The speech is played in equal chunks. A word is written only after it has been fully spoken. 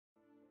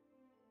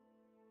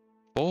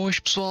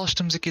Boas pessoal,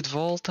 estamos aqui de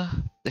volta.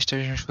 Desta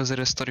vez vamos fazer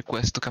a story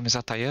quest do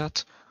camiseta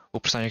Ayato,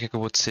 o personagem que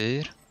acabou de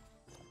sair.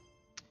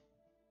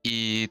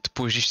 E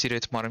depois disto irei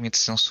tomar a minha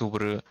decisão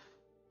sobre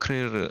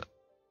querer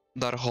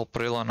dar rol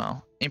para ele ou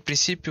não. Em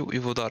princípio eu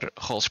vou dar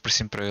roles para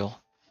cima para ele,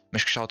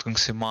 mas gostava de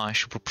conhecer mais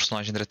sobre o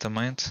personagem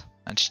diretamente,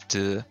 antes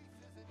de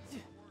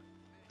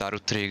dar o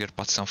trigger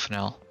para a decisão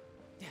final.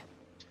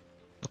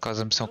 No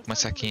caso a missão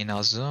começa aqui na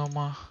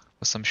Azuma,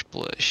 passamos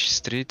pelas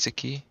streets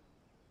aqui.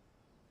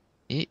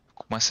 E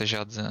começa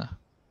já de...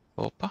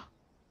 Opa!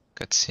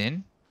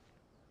 Cutscene.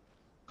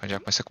 Já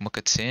começa com uma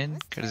cutscene,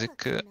 quer dizer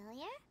que...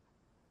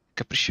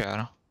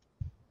 capricharam.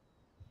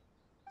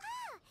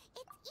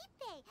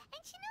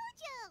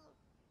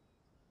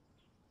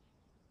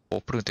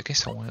 Boa pergunta, quem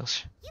são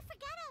eles?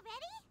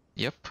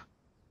 Yep.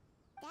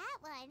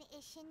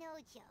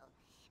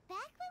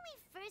 Back when we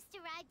first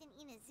arrived in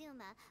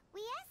Inazuma,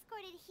 we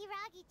escorted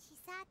Hiragi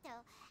Chisato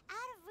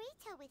out of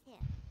Rito with him.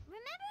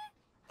 Remember?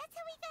 That's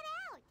how we got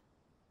out.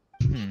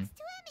 Next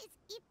to him is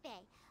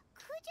Ippe,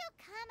 Kujo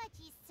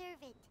Kamaji's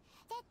servant.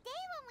 That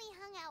day when we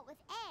hung out with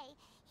A,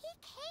 he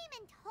came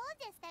and told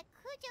us that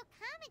Kujo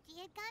Kamaji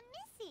had gone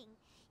missing.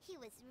 He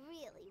was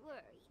really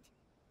worried.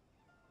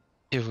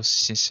 Eu vou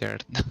ser sincero.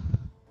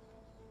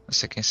 Não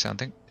sei quem são.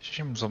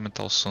 Deixa-me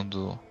aumentar o som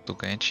do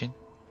Genshin.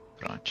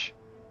 Pronto.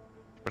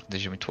 Espero que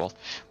esteja muito alto.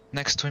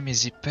 Next to him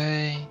is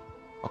Ippe.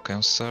 Ok,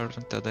 um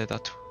servant da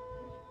Ayato.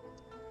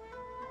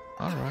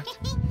 Alright.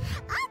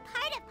 All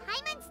part of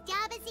Paimon's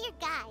job as your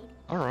guide.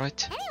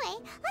 Alright.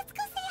 Anyway, let's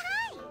go say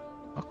hi.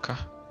 Ok.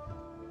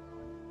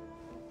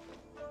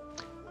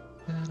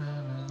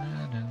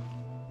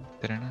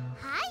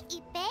 Hi,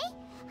 Ippe.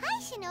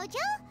 Hi, Shinojo.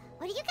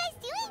 What are you guys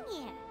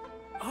doing here?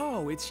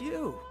 Oh, it's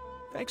you.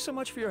 Thanks so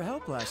much for your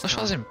help last Eles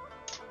time. fazem...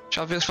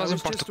 Já vi, eles fazem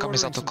parte do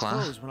camiseta do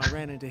clã.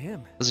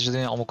 Eles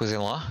ajudam alguma coisa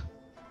lá?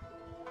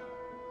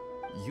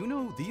 You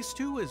know these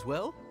two as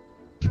well?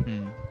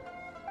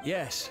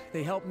 Yes,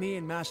 they helped me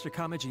and Master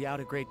Kamaji out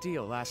a great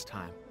deal last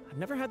time. I've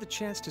never had the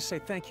chance to say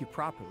thank you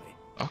properly.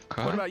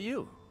 Okay. What about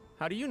you?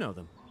 How do you know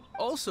them?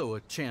 Also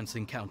a chance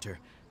encounter.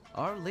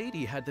 Our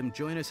lady had them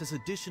join us as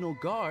additional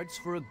guards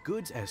for a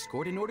goods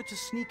escort in order to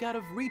sneak out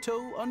of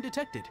Rito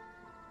undetected.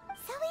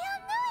 So we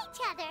all know each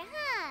other,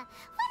 huh?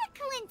 What a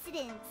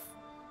coincidence.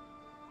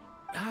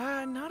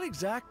 Not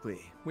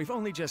exactly. We've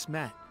only just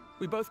met.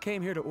 We both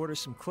came here to order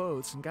some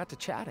clothes and got to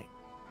chatting.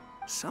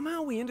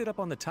 Somehow we ended up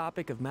on the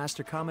topic of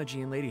Master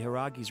Kamaji and Lady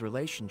Hiragi's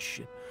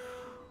relationship.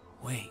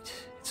 Wait,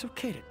 it's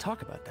okay to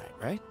talk about that,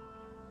 right?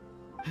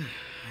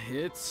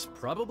 It's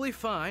probably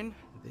fine.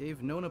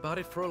 They've known about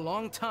it for a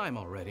long time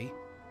already.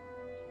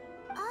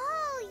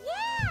 Oh,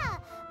 yeah!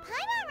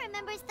 Paimon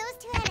remembers those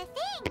two had a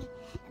thing.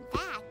 In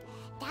fact,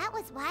 that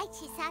was why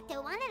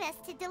Chisato wanted us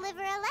to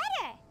deliver a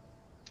letter.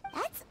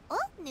 That's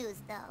old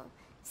news, though.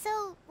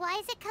 So, why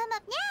has it come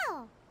up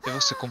now? Eu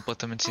vou ser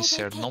completamente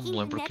sincero, não me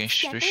lembro quem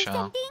estes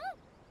são.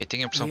 Eu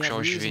tenho a impressão que já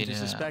os vi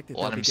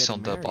lá na missão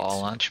da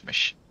Bala antes,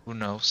 mas who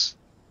knows?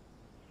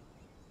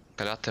 Se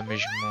calhar até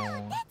mesmo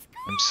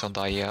na missão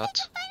da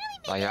Ayato.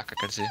 Da Ayaka,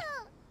 quer dizer.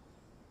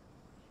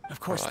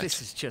 Of course,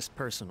 this is just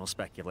personal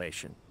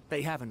speculation.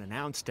 They haven't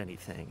announced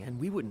anything, and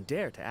we wouldn't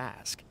dare to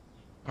ask.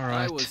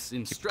 Alright, I was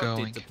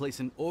instructed to place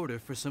an order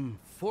for some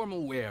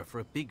formal wear for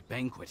a big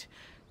banquet.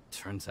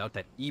 Turns out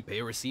that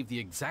Ippe received the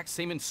exact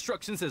same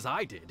instructions as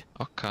I did.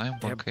 Okay,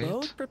 They're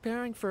both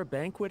preparing for a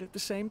banquet at the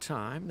same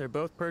time. They're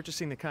both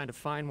purchasing the kind of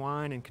fine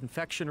wine and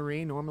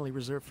confectionery normally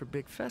reserved for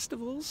big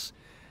festivals.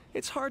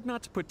 It's hard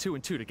not to put two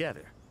and two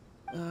together.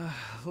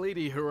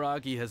 Lady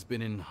Hiragi has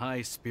been in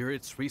high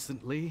spirits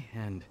recently,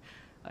 and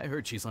I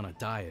heard she's on a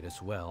diet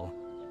as well.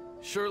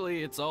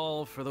 Surely it's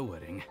all for the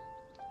wedding.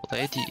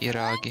 Lady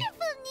Hiragi.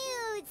 Wonderful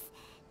news!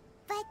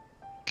 But...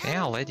 Quem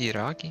é a Lady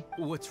Hiragi?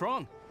 What's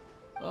wrong?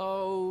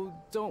 Oh,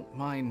 don't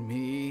mind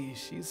me.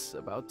 She's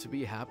about to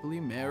be happily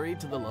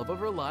married to the love of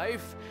her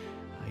life.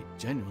 I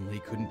genuinely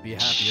couldn't be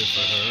happier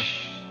for her.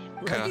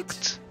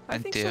 Right? I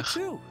think so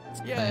too.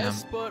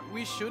 Yes, but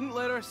we shouldn't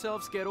let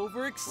ourselves get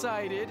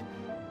overexcited.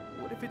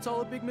 What if it's all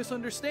a big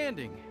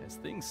misunderstanding? As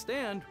things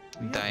stand,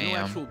 we have no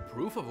actual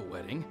proof of a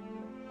wedding.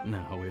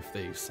 Now, if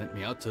they sent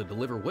me out to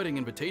deliver wedding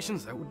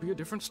invitations, that would be a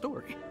different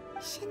story.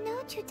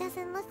 Shinoju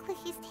doesn't look like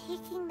he's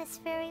taking this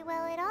very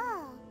well at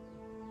all.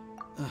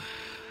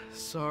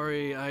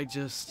 Sorry, I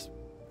just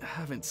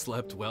haven't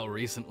slept well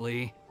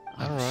recently.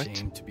 I'm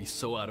ashamed to be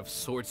so out of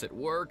sorts at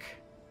work.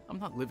 I'm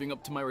not living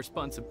up to my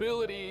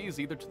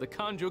responsibilities, either to the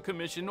Kanjo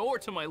Commission or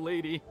to my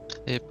lady.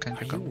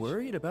 Are you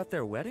worried about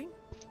their wedding?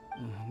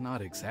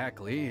 Not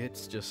exactly.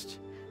 It's just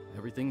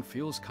everything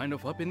feels kind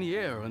of up in the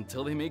air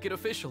until they make it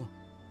official.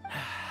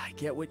 I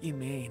get what you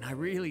mean. I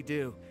really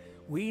do.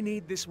 We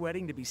need this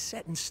wedding to be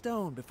set in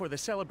stone before the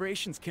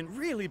celebrations can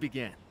really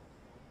begin.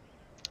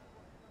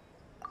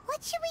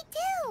 What should we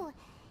do?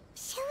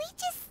 Shall we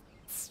just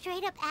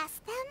straight up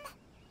ask them?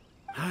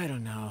 I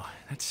don't know.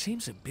 That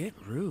seems a bit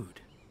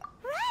rude.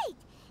 Right!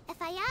 If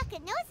Ayaka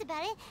knows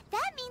about it,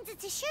 that means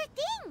it's a sure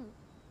thing.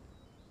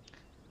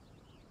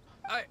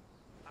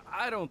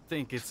 I don't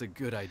think it's a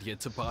good idea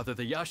to bother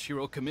the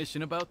Yashiro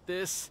Commission about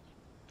this.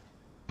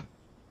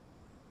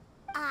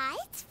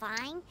 It's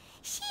fine.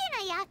 She and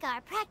Ayaka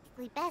are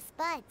practically best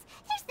buds.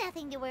 There's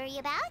nothing to worry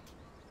about.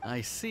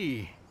 I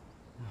see.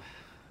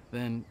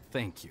 Then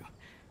thank you.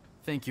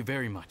 Thank you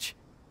very much.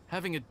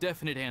 Having a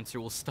definite answer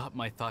will stop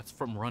my thoughts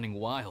from running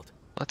wild.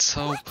 Let's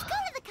hope. Let's go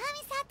to the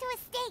Kamisato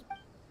estate.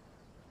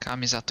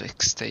 Kamisato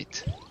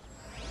estate.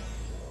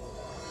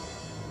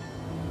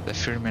 The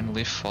Firmiana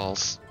Leaf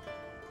Falls.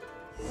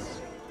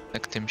 É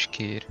que temos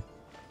que ir.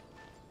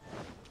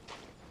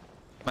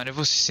 Mano, eu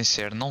vou ser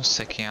sincero, não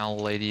sei quem é a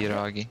Lady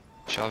Hiragi.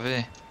 Deixa eu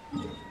ver.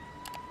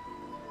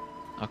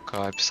 Ok,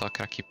 pessoal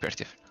que era aqui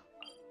perto.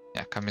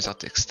 É a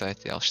Kamisato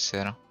estate, eles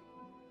disseram.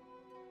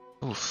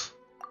 Uff.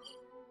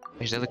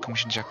 As Daily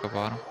Commission já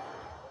acabaram.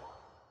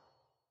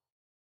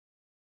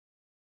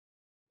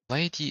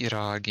 Lady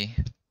Hiragi.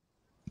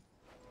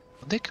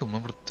 Onde é que eu me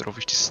lembro de ter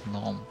ouvido esse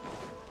nome?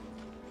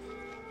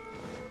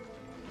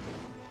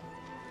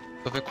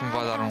 Para ver como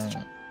vai dar um...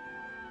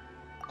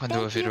 Quando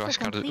eu a ver eu acho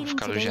que vou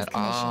ficar do género.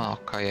 Ah,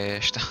 ok, é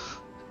esta.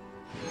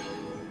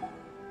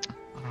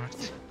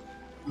 Alright.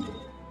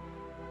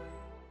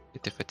 Devia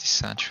ter feito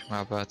isso antes,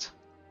 my bad.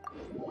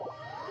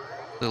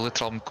 Eu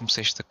literalmente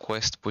comecei esta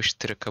quest depois de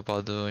ter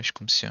acabado as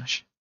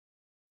comissões.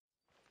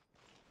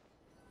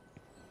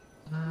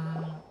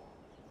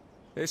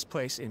 This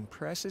place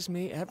impresses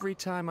me every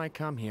time I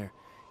come here.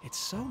 It's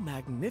so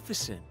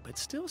magnificent, but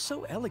still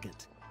so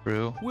elegant.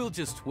 True. We'll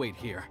just wait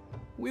here.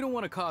 We don't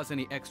want to cause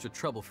any extra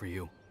trouble for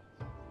you.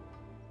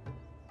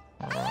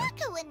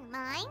 Ayaka wouldn't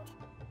mind.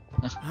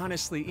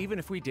 Honestly, even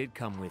if we did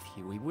come with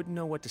you, we wouldn't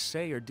know what to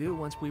say or do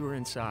once we were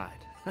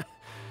inside.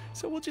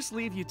 So we'll just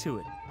leave you to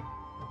it.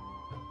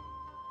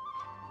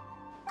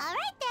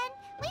 Alright then,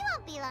 we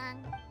won't be long.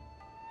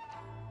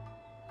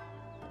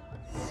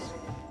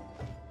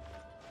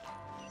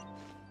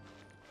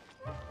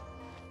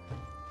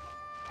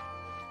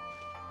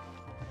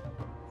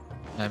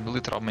 É,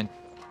 literalmente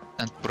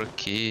ando por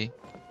aqui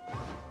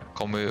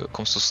como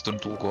se fosse dono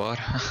do lugar.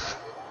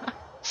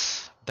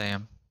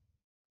 Damn.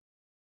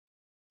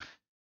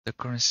 The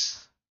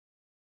currency.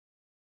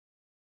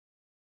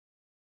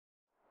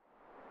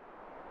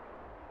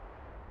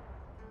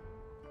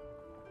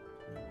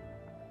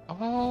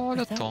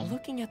 Olha, Without Tom.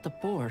 looking at the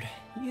board,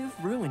 you've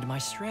ruined my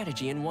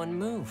strategy in one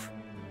move.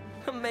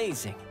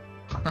 Amazing.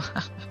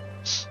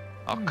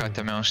 Ok,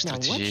 também é um Now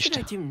what should estrategista.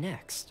 I do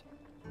next?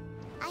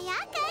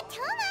 Ayaka,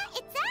 Toma,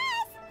 it's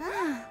us!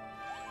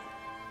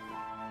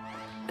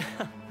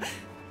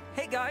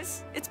 Hey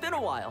guys, it's been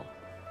a while.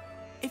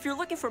 If you're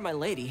looking for my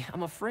lady,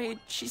 I'm afraid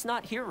she's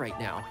not here right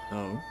now.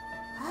 Oh?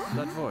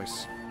 That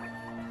voice.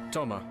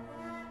 Toma,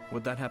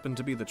 would that happen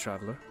to be the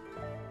traveler?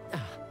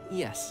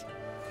 Yes.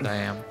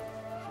 Damn.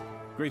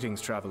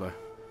 Greetings, traveler.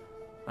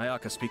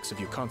 Ayaka speaks of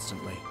you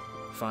constantly.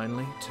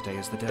 Finally, today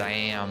is the day.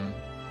 Damn.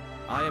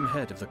 I am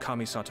head of the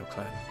Kamisato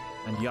clan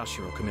and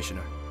Yashiro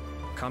commissioner.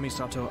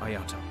 Kamisato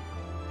Ayato.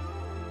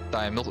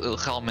 Damn, ele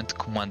realmente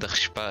comanda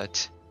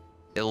respeito.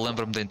 Ele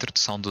lembra-me da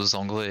introdução do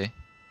Zhongli.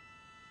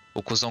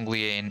 O que o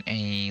Zhongli é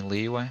em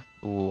Liyue,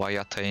 o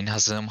Ayato é em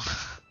Hazama.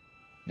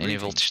 Em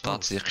nível de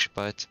status e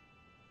respeito.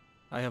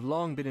 I have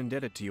long been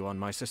indebted to you on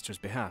my sister's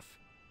behalf.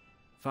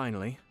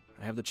 Finally,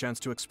 I have the chance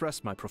to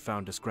express my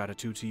profoundest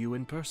gratitude to you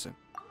in person.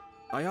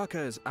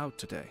 Ayaka is out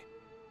today.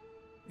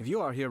 If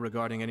you are here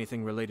regarding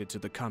anything related to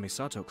the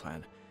Kamisato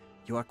clan,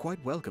 you are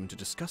quite welcome to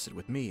discuss it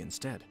with me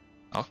instead.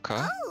 Ok.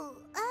 Oh,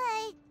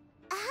 hi.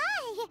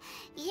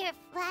 Your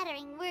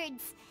flattering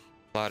words.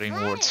 Flattering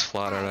words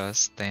flatter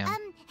us. Damn.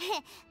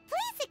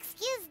 Please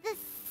excuse the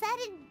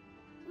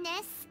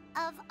suddenness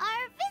of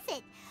our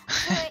visit,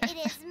 for it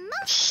is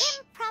most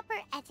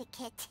improper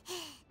etiquette.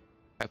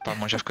 Epá,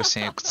 mas já ficou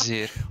sem o que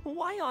dizer.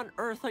 Why on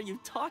earth are you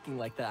talking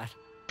like that?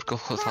 Porque ele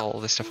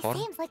fala desta He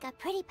forma. seems like a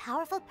pretty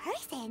powerful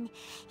person.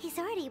 He's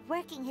already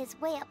working his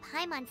way up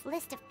Paimon's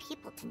list of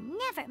people to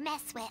never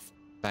mess with.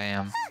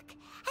 Damn. Look,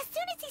 as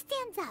soon as he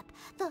stands up,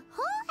 the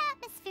whole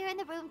atmosphere in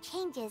the room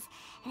changes,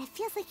 and it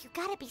feels like you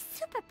gotta be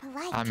super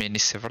polite. I mean,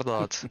 isso é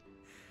verdade.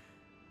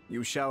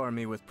 You shower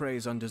me with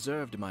praise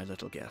undeserved, my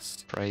little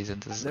guest. Praise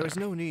and There is desire.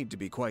 no need to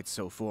be quite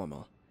so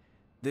formal.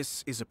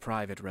 This is a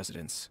private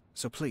residence,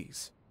 so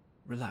please,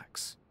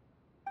 relax.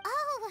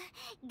 Oh,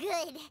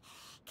 good.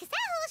 Because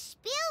that whole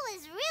spiel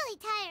was really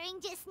tiring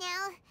just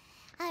now.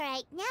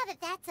 Alright, now that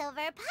that's over,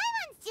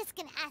 Paimon's just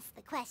gonna ask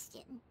the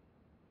question.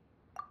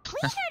 We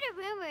heard a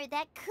rumor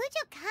that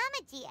Kujo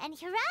Kamaji and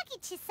Hiragi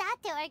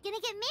Chisato are gonna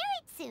get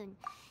married soon.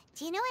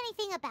 Do you know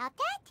anything about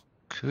that?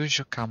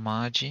 Kujo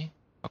Kamaji.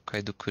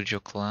 Ok, do Kujo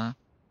clã.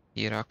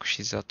 Hirako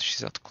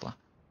Shizato clã.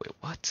 Wait,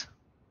 what?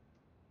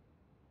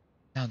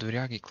 Não, do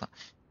Hiragi clã.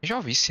 Eu já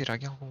ouvi esse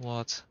Hiragi em algum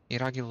lado.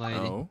 Hiragi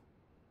Lady. Oh?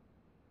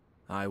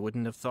 I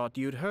wouldn't have thought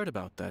you'd heard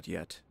about that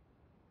yet.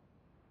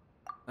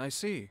 I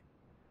see.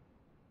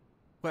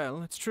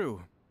 Well, it's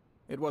true.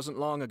 It wasn't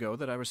long ago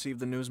that I received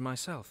the news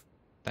myself.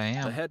 The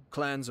Damn. head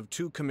clans of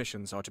 2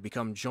 commissions are to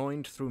become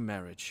joined through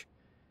marriage.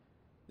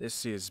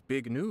 This is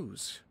big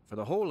news for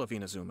the whole of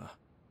Inazuma.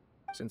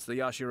 Since the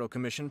Yashiro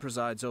Commission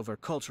presides over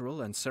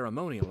cultural and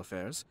ceremonial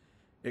affairs,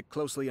 it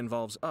closely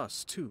involves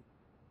us, too.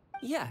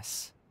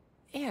 Yes.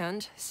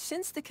 And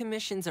since the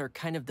commissions are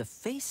kind of the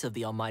face of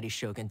the Almighty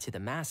Shogun to the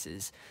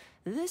masses,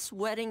 this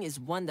wedding is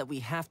one that we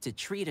have to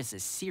treat as a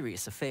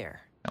serious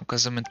affair. É um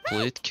casamento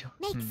político.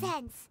 Makes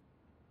sense.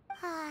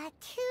 Ah,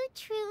 two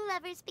true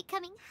lovers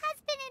becoming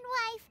husband and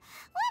wife.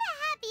 What a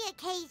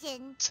happy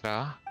occasion.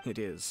 Será? It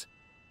is.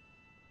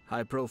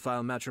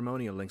 High-profile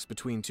matrimonial links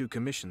between two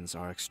commissions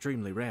are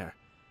extremely rare.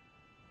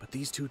 But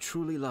these two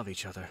truly love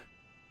each other.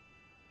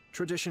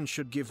 Tradition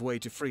should give way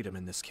to freedom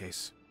in this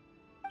case.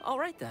 All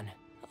right then.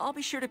 I'll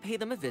be sure to pay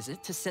them a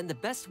visit to send the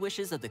best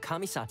wishes of the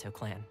Kamisato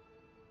clan.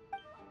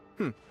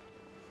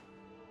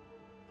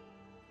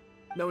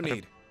 No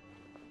need.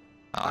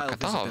 Ah, I'll cá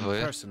visit estava a them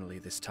ver. personally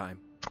this time.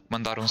 Porque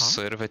mandar um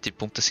servo é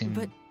tipo muito assim.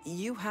 But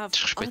you have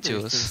other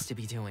Desrespeitoso. things to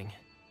be doing.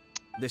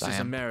 This is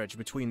a Damn. marriage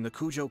between the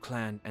Kujo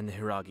clan and the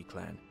Hiragi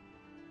clan.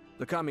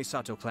 The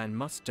Kamisato clan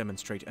must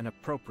demonstrate an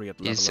appropriate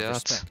level of Exato.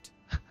 respect.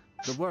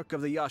 The work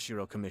of the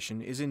Yashiro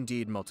Commission is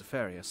indeed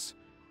multifarious.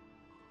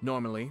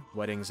 Normally,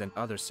 weddings and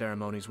other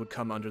ceremonies would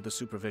come under the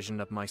supervision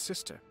of my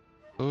sister.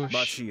 But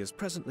Puxa. she is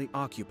presently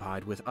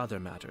occupied with other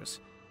matters,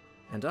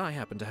 and I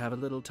happen to have a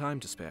little time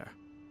to spare.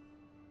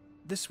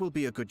 This will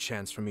be a good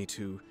chance for me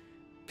to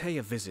pay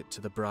a visit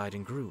to the bride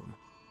and groom.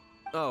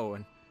 Oh,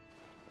 and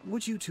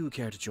would you two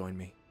care to join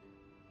me?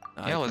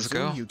 Yeah, let's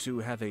presume go. you two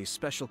have a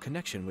special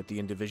connection with the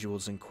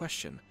individuals in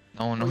question.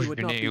 Não, não or you would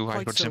not vi be o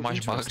quite Igor so dizer mais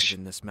interested magos.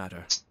 in this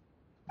matter.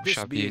 Já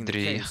This being the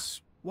diria.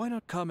 case, why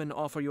not come and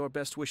offer your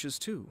best wishes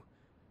too?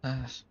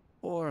 Ah,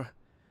 Or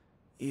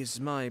is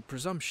my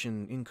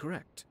presumption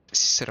incorrect?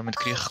 sinceramente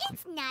queria,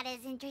 It's not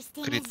as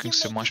interesting queria as te you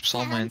conhecer make mais it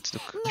sound. pessoalmente do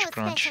que No nos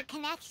prontos. special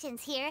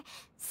connections here.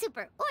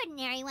 Super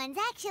ordinary ones,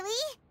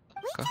 actually.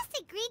 We Okay.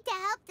 just agreed to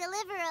help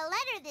deliver a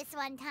letter this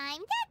one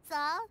time, that's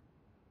all.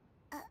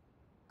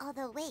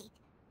 Although wait,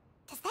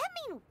 does that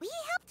mean we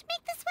helped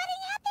make this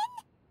wedding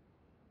happen?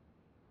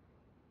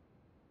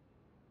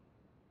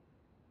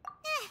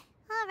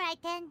 All right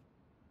then.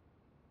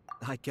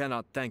 I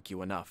cannot thank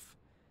you enough.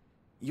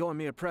 Your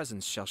mere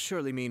presence shall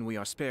surely mean we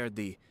are spared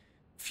the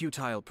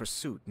futile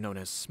pursuit known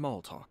as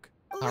small talk.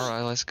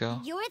 Alright, let's go.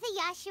 You're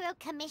the Yashiro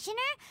commissioner,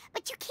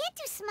 but you can't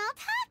do small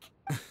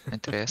talk? Me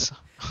interessa.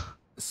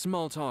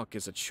 Small talk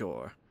is a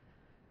chore.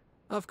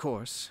 Of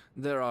course,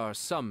 there are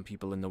some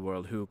people in the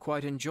world who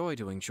quite enjoy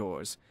doing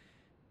chores,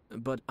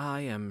 but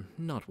I am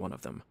not one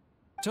of them.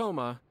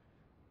 Toma,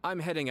 I'm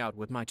heading out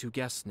with my two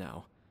guests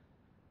now.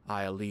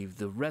 I'll leave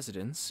the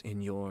residence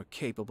in your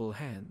capable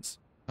hands.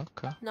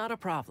 Ok. Not a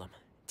problem.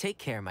 Take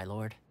care, my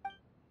lord.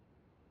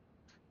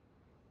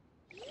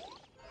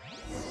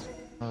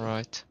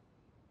 Alright.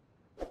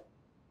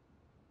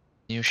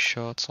 New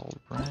shots, all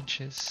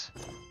branches.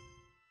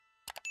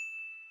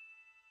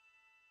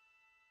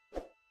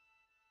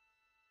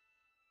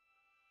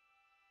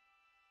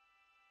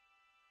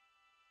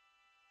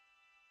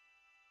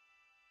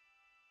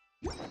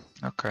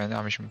 Ok, dá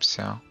a mesma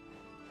opção.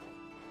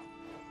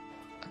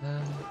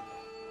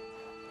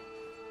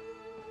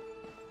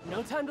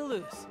 No time to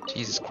lose.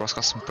 Jesus Christ,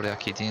 quase me perder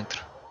aqui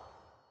dentro.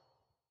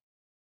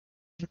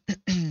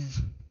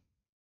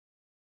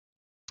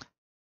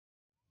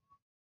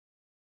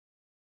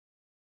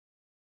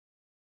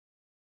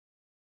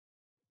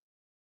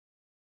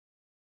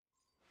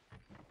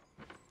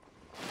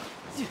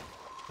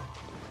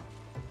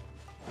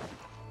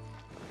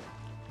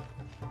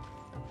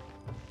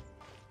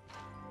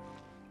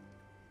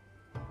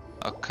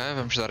 Ok,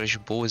 vamos dar as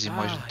boas e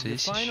más you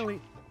notícias.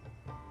 finally.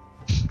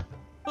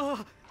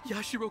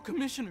 Yashiro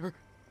Commissioner.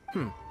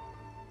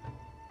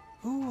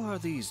 Who are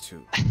these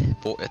two?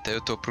 Pô, até eu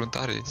estou a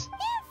perguntar isso.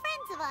 They're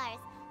friends of ours.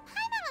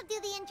 Paimon will do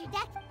the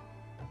introduction.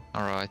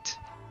 Alright.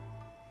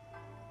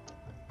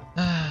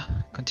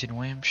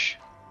 Continuemos.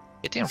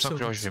 Eu tenho a impressão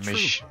que já os vi,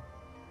 mas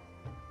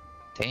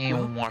tem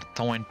um ar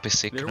tão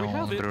NPC que there we não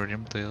have it.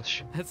 lembraremos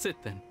deles. That's it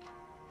then.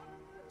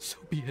 So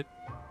be it.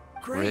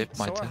 Great. Rip,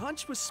 So my our dude.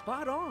 hunch was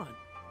spot on.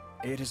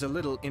 It is a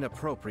little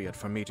inappropriate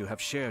for me to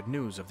have shared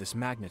news of this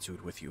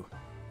magnitude with you.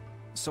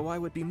 So I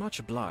would be much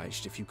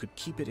obliged if you could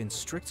keep it in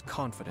strict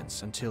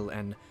confidence until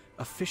an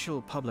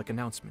official public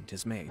announcement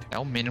is made. É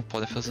o mínimo que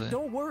podem fazer.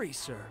 Don't worry,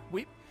 sir.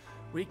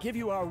 We give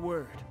you our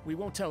word. We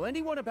won't tell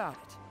anyone about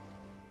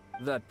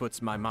it. That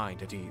puts my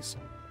mind at ease.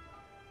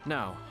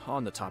 Now,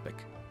 on the topic.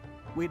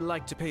 We'd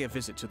like to pay a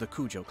visit to the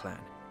Kujo clan.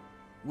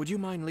 Would you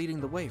mind leading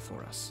the way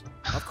for us?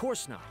 Of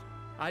course not.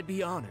 I'd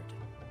be honored.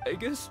 I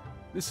guess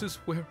this is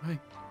where I.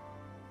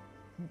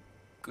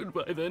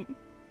 Goodbye then.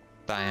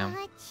 Damn,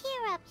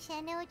 Cheer up,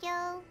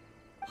 Shanujo.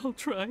 I'll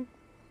try.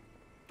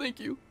 Thank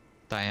you.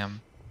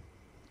 damn.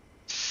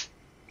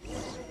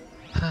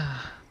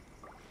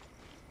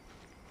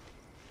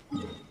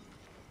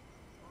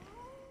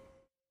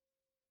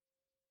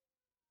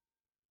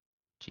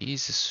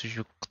 Jesus, o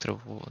jogo que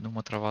travou,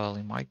 numa travada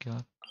ali, my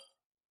god.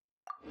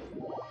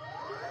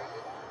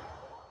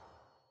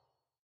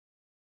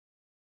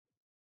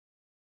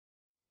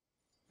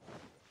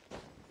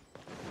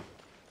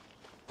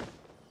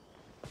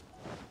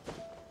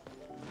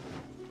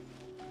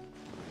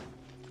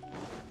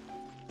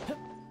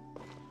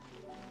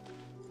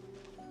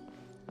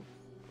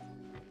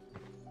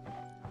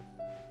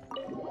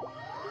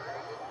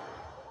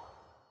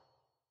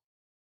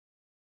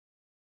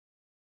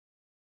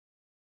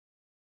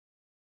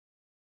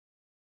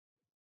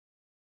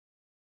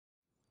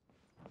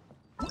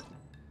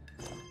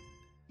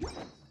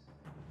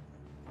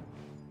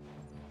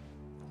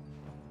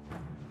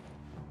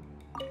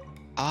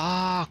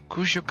 Ah,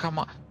 cujo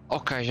cama...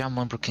 Ok, já me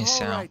lembro quem All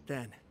são. right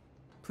then.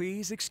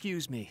 Please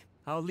excuse me.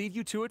 I'll leave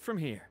you to it from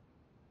here.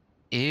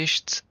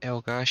 Este é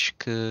o gajo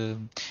que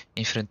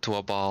enfrentou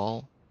a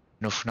Baal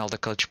no final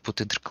daquela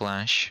disputa entre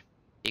clãs.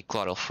 E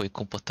claro, ele foi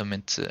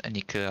completamente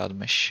aniquilado,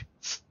 mas...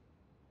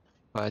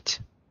 But,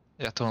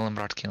 já estou a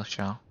lembrar de quem eles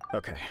são.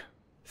 Okay.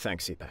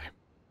 Thanks, Ipe.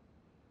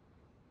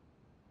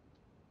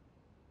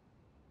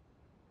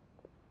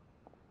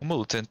 Uma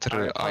luta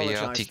entre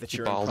Ayato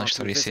e Baal na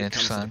história seria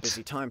interessante.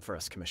 Busy time for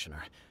us,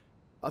 Commissioner.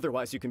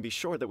 Otherwise, you can be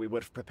sure that we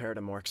would have prepared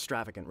a more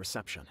extravagant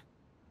reception.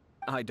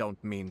 I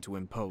don't mean to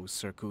impose,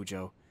 Sir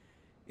Kujo.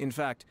 In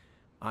fact,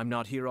 I'm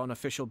not here on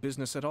official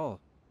business at all.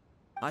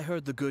 I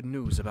heard the good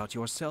news about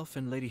yourself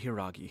and Lady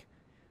Hiragi.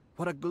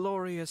 What a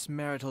glorious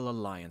marital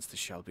alliance this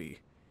shall be.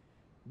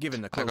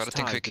 Given the close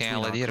ties between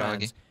our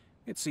clans,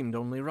 it seemed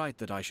only right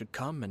that I should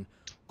come and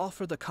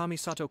offer the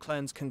Kamisato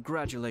clan's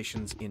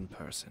congratulations in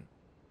person.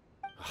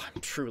 Oh,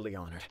 I'm truly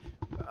honored.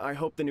 I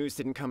hope the news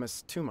didn't come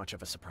as too much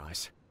of a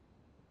surprise.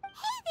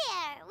 Hey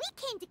there! We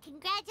came to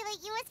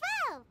congratulate you as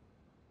well!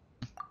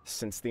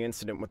 Since the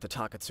incident with the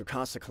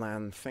Takatsukasa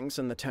clan, things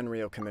in the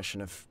Tenryou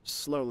Commission have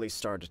slowly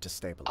started to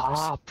stabilize.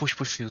 Ah, push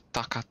o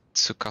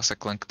Takatsukasa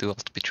clan que deu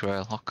alto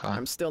betrayal, ok.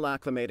 I'm still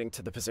acclimating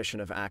to the position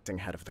of acting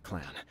head of the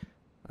clan.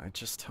 I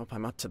just hope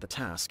I'm up to the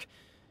task,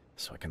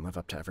 so I can live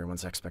up to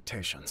everyone's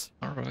expectations.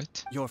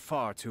 Alright. You're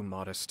far too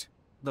modest.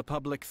 The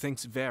public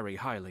thinks very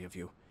highly of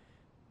you.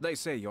 They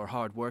say you're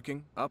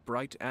hardworking,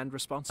 upright, and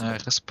responsible.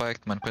 Respeito,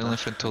 mano. Quando ele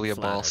enfrentou ali a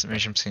Baal,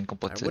 mesmo sem I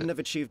wouldn't have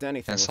achieved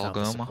anything without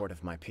the support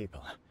of my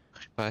people.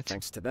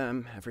 Thanks to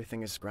them,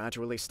 everything is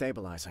gradually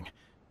stabilizing.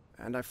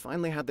 And I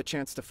finally had the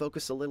chance to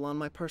focus a little on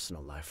my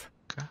personal life.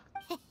 Okay.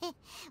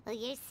 Well,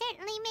 you're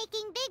certainly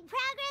making big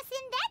progress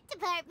in that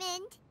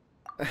department.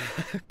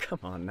 Come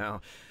on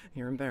now.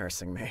 You're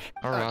embarrassing me.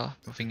 Alright,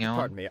 moving on.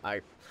 Pardon me,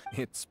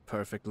 It's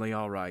perfectly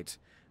all right.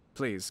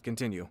 Please,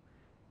 continue.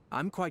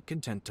 I'm quite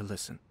content to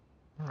listen.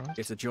 Alright.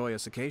 It's a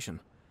joyous occasion.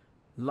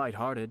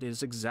 Light-hearted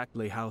is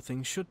exactly how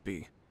things should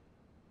be.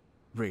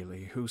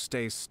 Really, who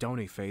stays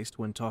stony-faced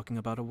when talking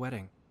about a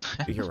wedding?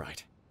 You're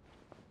right.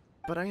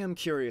 But I am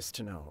curious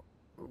to know,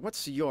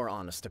 what's your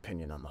honest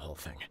opinion on the whole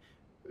thing?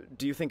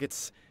 Do you think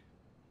it's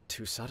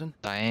too sudden?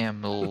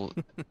 Ele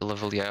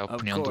avalia a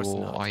opinião do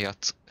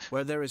Ayato.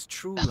 Where there is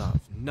true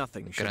love,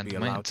 nothing should be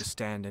allowed to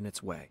stand in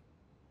its way.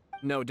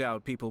 No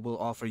doubt people will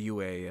offer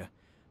you a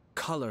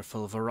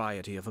colorful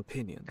variety of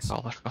opinions.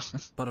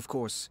 But of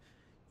course,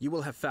 you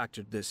will have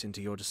factored this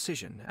into your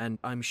decision, and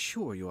I'm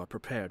sure you are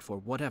prepared for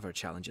whatever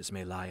challenges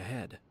may lie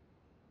ahead.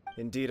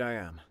 Indeed I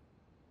am.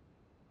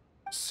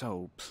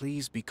 So,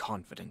 please be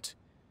confident.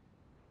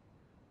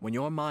 When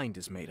your mind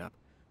is made up,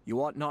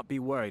 you ought not be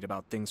worried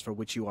about things for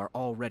which you are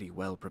already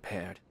well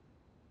prepared.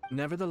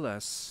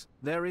 Nevertheless,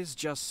 there is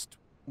just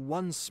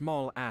one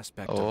small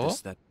aspect of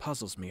this that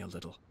puzzles me a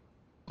little.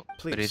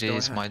 Please, but it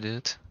is, my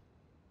dude.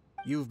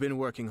 You've been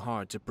working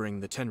hard to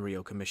bring the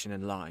Tenryou Commission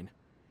in line.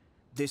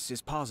 This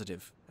is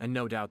positive, and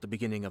no doubt the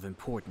beginning of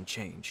important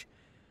change.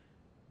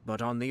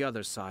 But on the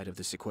other side of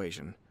this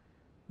equation,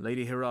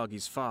 Lady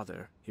Hiragi's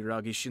father,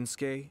 Hiragi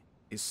Shinsuke,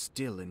 is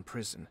still in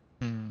prison.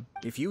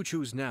 If you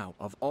choose now,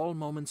 of all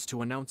moments,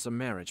 to announce a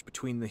marriage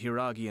between the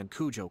Hiragi and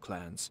Kujo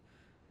clans,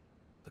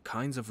 the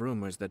kinds of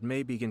rumors that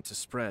may begin to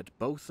spread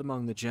both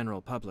among the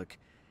general public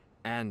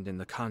and in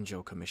the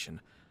Kanjo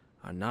Commission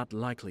are not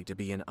likely to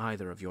be in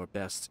either of your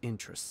best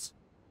interests.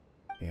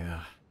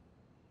 Yeah.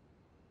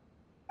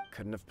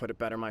 Couldn't have put it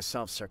better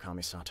myself, Sir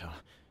Kamisato.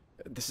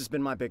 This has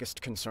been my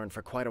biggest concern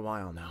for quite a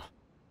while now.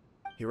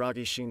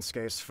 Hiragi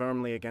Shinsuke is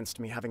firmly against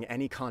me having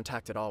any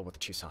contact at all with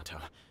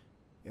Chisato.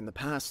 In the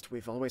past,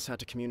 we've always had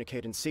to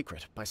communicate in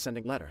secret by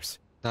sending letters.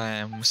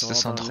 So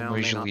although now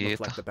may not look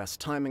like the best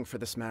timing for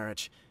this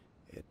marriage,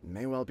 it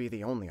may well be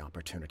the only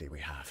opportunity we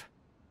have.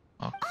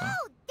 Okay.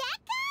 Oh, that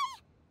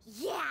guy?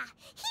 Yeah,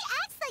 he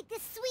acts like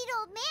this sweet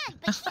old man,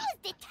 but he was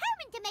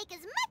determined to make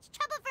as much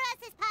trouble for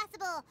us as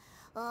possible.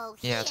 Oh,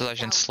 yeah, toda a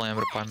gente se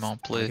lembra, pai, irmão,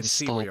 please. I can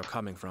see where you're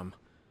coming from,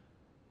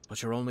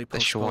 but you're only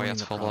postponing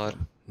the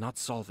problem, not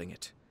solving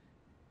it.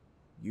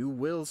 You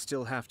will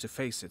still have to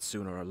face it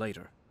sooner or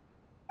later.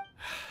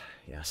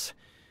 Yes,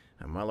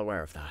 I'm well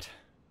aware of that.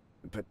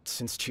 But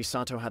since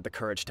Chisato had the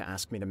courage to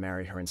ask me to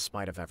marry her in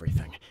spite of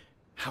everything,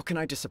 how can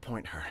I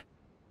disappoint her?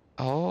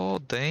 Oh,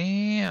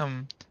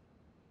 damn.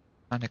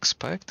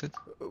 Unexpected.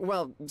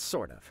 Well,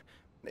 sort of.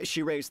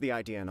 She raised the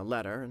idea in a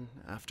letter, and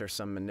after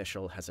some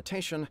initial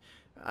hesitation,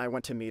 I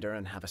went to meet her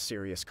and have a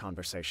serious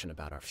conversation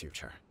about our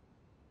future.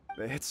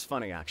 It's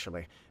funny,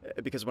 actually,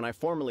 because when I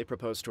formally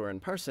proposed to her in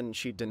person,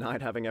 she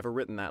denied having ever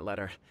written that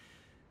letter.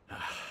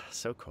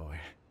 So coy.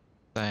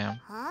 Damn.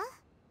 Huh?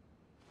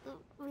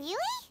 Really?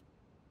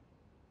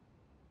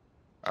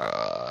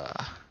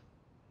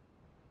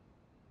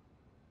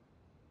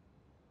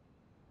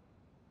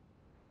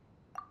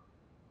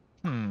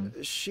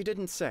 She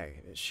didn't say.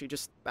 She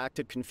just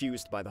acted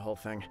confused by the whole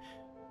thing.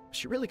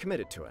 She really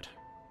committed to it.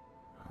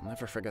 I'll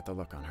never forget the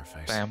look on her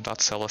face. Damn,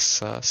 that's hella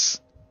sus.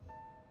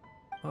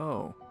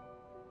 Oh.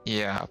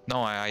 Yeah,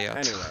 não é Ayato.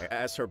 Anyway,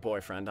 as her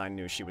boyfriend, I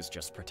knew she was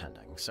just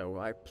pretending, so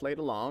I played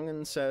along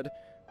and said,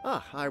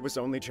 I was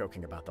only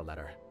joking about the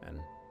letter, and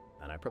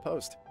then I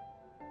proposed.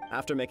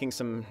 After making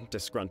some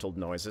disgruntled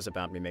noises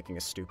about me making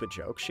a stupid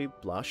joke, she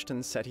blushed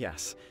and said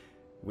yes.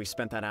 We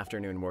spent that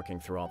afternoon working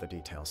through all the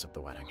details of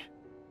the wedding.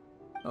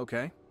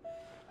 Okay.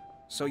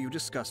 So you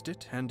discussed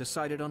it and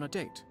decided on a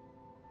date?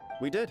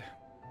 We did.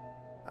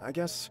 I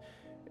guess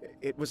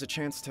it was a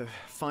chance to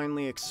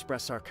finally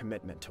express our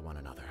commitment to one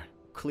another,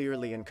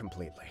 clearly and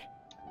completely.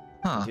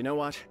 Huh. And you know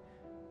what?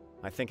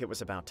 I think it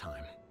was about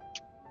time.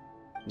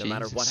 No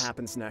matter what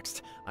happens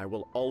next, I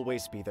will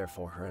always be there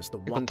for her as the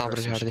one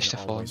person she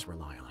can always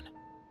rely on.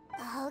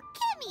 Oh,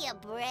 give me a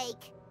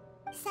break.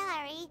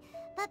 Sorry,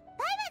 but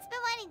Paimon's been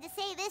wanting to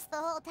say this the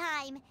whole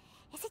time.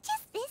 Is it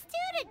just this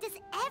dude, or does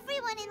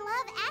everyone in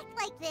love act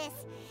like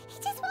this? He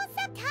just won't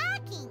stop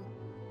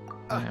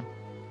talking.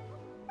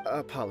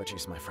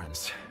 Apologies, my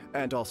friends.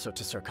 And also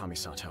to Sir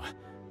Kamisato.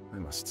 I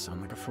must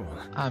sound like a fool.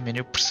 I mean,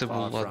 eu percebo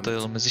o lado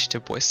dele, mas isto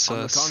é bué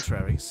On the sus.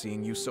 contrary,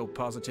 seeing you so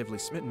positively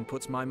smitten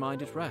puts my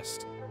mind at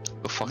rest.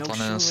 O facto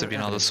de ela não saber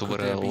nada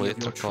sobre a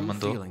letra que ela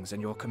mandou.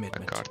 A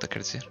carta, quer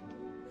dizer.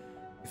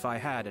 If I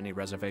had any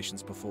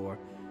reservations before,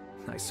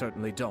 I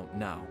certainly don't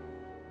now.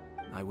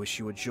 I wish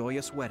you a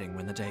joyous wedding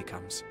when the day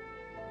comes.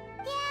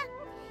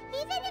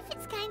 Yeah, even if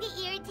it's kind of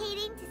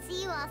irritating to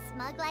see you all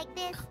smug like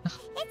this,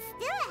 it's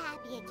still a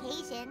happy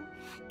occasion.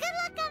 Good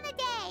luck on the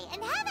day,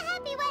 and have a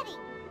happy wedding!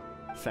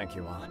 Thank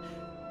you all.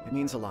 It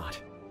means a lot.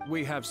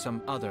 We have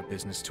some other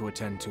business to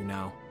attend to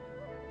now.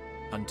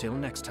 Until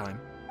next time.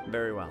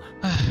 Very well.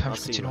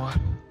 Vamos continuar.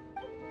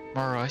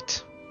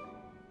 Alright.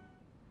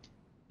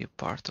 You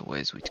part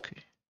ways with Q.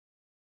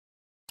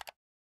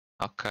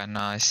 Ok,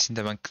 nice.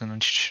 Ainda bem que não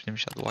nos despedimos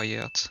já do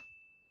Ayato.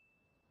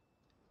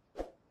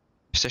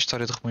 Esta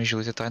história de Romeo e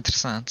Julieta está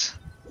interessante.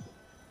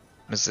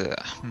 Mas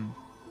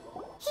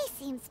He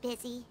seems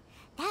busy.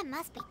 That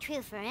must be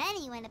true for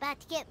anyone about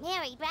to get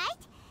married,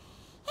 right?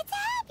 It's a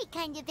happy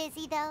kind of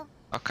busy, though.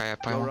 Ok,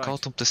 pá,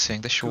 calta um pedacinho.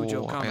 Deixa o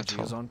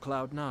Ayato is on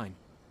cloud 9.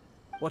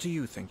 What do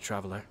you think,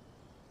 traveler?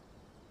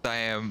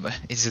 Damn,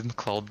 he's in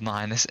cloud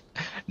 9.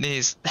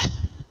 Nisso.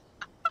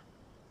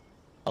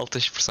 Alta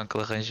expressão que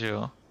ele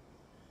arranjou.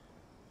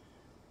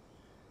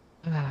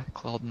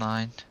 Cloud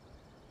 9.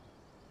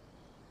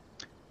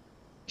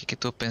 O que é que eu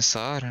estou a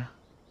pensar?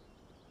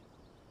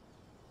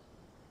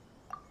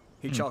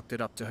 He chalked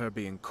it up to her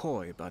being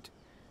coy, but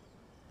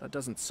that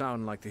doesn't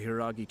sound like the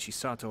Hiragi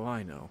Chisato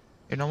I know.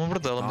 Eu não me lembro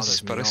dela, mas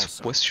isso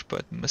parece bué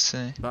suspeito, mas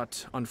sim.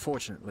 But,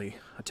 unfortunately,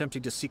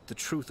 attempting to seek the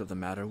truth of the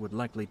matter would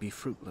likely be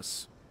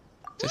fruitless.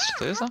 Tem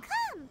certeza? How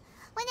come?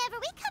 Whenever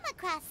we come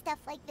across stuff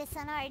like this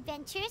on our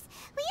adventures,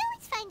 we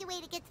always find a way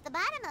to get to the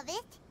bottom of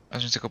it. A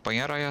gente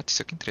acompanhar a Ayato,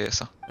 isso é que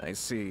interessa. I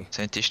see.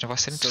 Sem isto não vai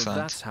ser So interessante.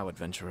 that's how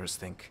adventurers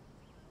think.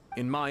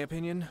 In my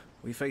opinion,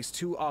 we face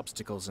two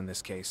obstacles in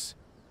this case.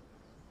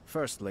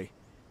 Firstly,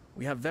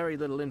 we have very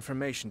little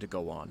information to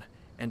go on,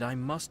 and I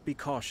must be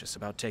cautious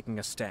about taking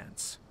a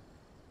stance.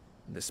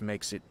 This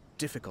makes it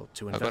difficult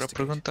to Agora investigate.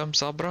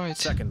 perguntamos à Bright.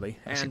 Secondly,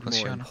 Assim and more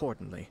funciona.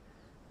 importantly,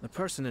 the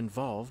person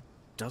involved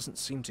doesn't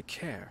seem to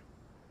care.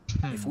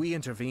 If we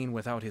intervene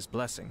without his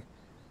blessing,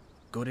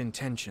 good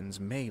intentions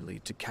may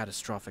lead to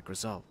catastrophic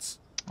results.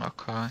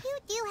 Ok. You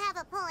do have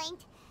a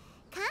point.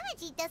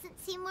 Kamaji doesn't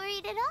seem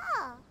worried at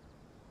all.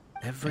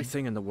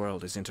 Everything in the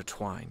world is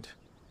intertwined.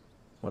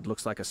 What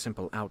looks like a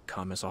simple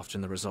outcome is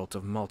often the result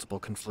of multiple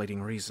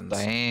conflating reasons.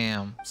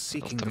 Damn.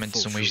 Seeking Ele the também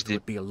full diz umas truth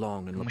would be a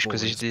long and umas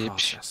coisas laborious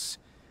deeps. process.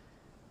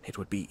 It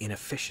would be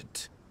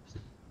inefficient.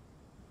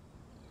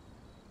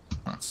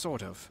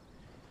 Sort of.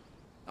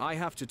 I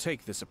have to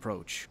take this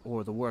approach,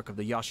 or the work of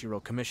the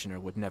Yashiro Commissioner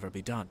would never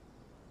be done.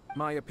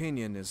 My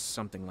opinion is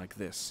something like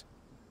this.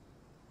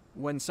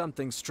 When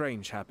something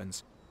strange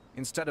happens,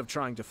 instead of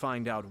trying to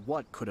find out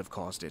what could have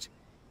caused it,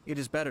 it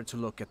is better to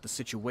look at the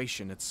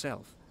situation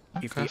itself.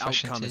 If the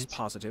outcome is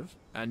positive,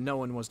 and no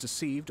one was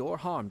deceived or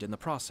harmed in the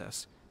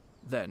process,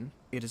 then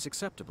it is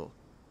acceptable.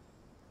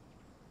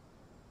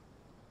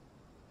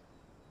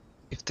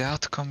 If the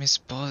outcome is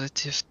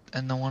positive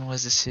and no one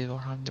was deceived or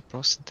harmed in the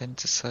process, then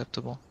it's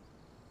acceptable.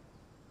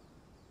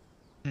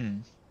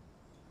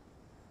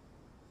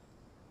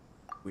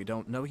 We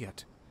don't know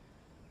yet.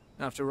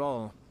 After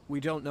all, we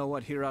don't know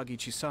what Hiragi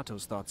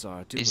Chisato's thoughts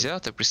are, do we?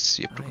 Exato, é por isso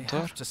que ia I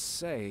perguntar. have to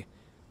say,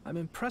 I'm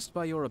impressed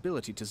by your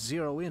ability to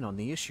zero in on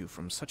the issue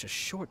from such a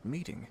short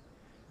meeting.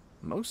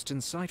 Most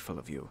insightful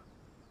of you.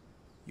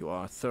 You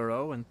are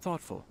thorough and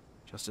thoughtful,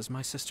 just as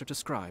my sister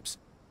describes.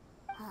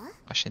 Huh?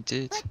 Faz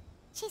sentido. But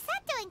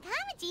Chisato and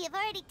Kamaji have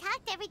already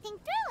talked everything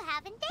through,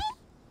 haven't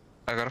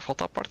they? Agora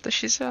falta a parte da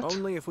X-Ato.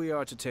 Only if we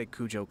are to take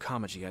Kujo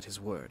Kamaji at his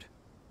word.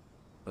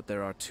 But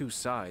there are two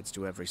sides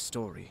to every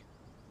story.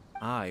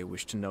 I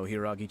wish to know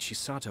Hiragi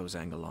Chisato's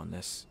angle on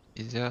this.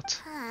 Exato.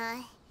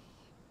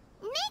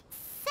 Makes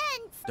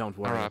sense. Don't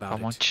worry Alright, about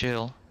I'm on it.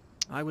 chill.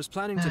 I was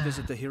planning to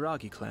visit the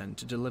Hiragi clan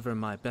to deliver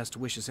my best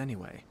wishes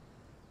anyway.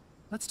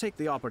 Let's take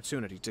the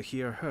opportunity to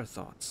hear her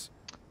thoughts.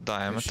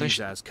 Damn, If she's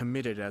as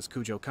committed as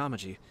Kujo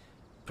Kamaji,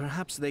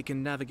 perhaps they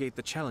can navigate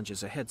the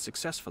challenges ahead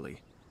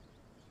successfully.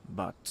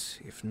 But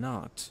if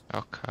not...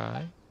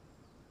 Ok.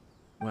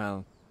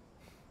 Well,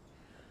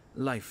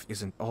 life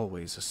isn't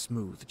always a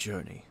smooth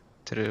journey.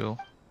 True.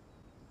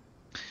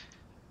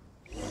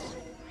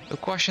 O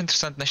que eu acho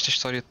interessante nesta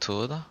história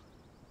toda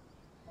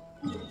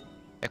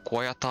é que o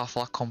Ayato estava a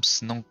falar como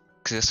se não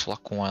quisesse falar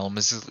com ela,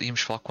 mas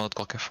íamos falar com ela de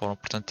qualquer forma,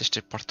 portanto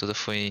esta parte toda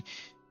foi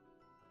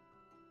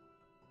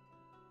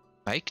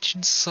meio que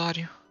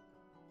desnecessário.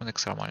 Onde é que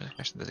será mais?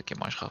 Esta vez aqui é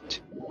mais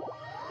rápido.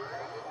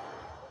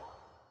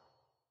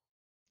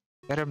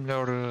 Era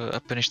melhor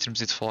apenas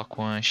termos ido falar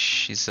com a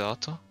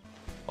Ayato,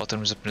 ou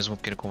termos apenas uma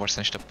pequena conversa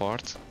nesta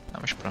parte.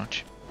 Não, mas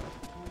pronto.